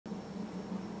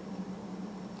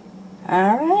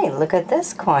Alright, look at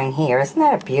this coin here. Isn't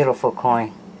that a beautiful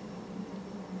coin?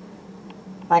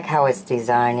 Like how it's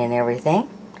designed and everything.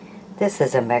 This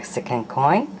is a Mexican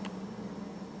coin.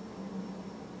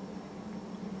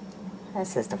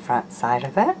 This is the front side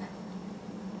of it.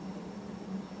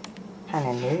 Kind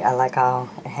of neat. I like how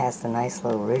it has the nice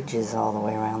little ridges all the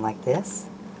way around like this.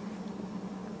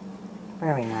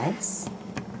 Very nice.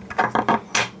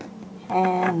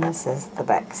 And this is the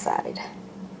back side.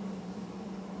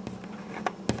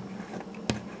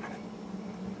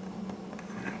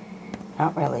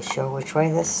 Not really sure which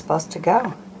way this is supposed to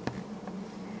go.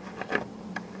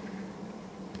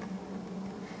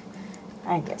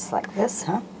 I guess like this,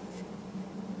 huh?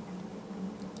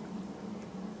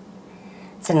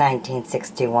 It's a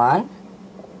 1961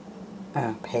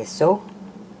 peso.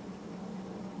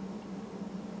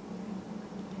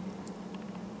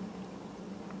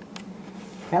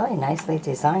 Really nicely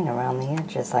designed around the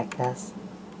edges like this.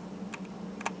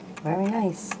 Very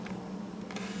nice.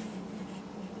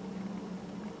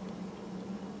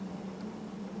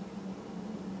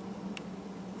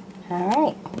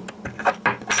 Alright.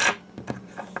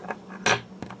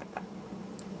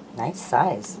 Nice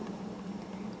size.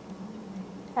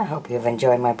 I hope you've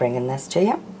enjoyed my bringing this to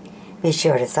you. Be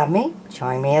sure to sub me,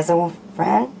 join me as a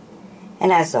friend,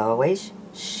 and as always,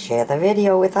 share the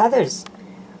video with others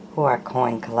who are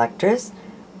coin collectors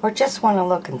or just want to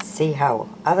look and see how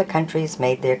other countries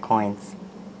made their coins.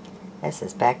 This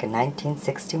is back in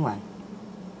 1961.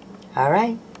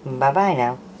 Alright, bye-bye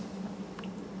now.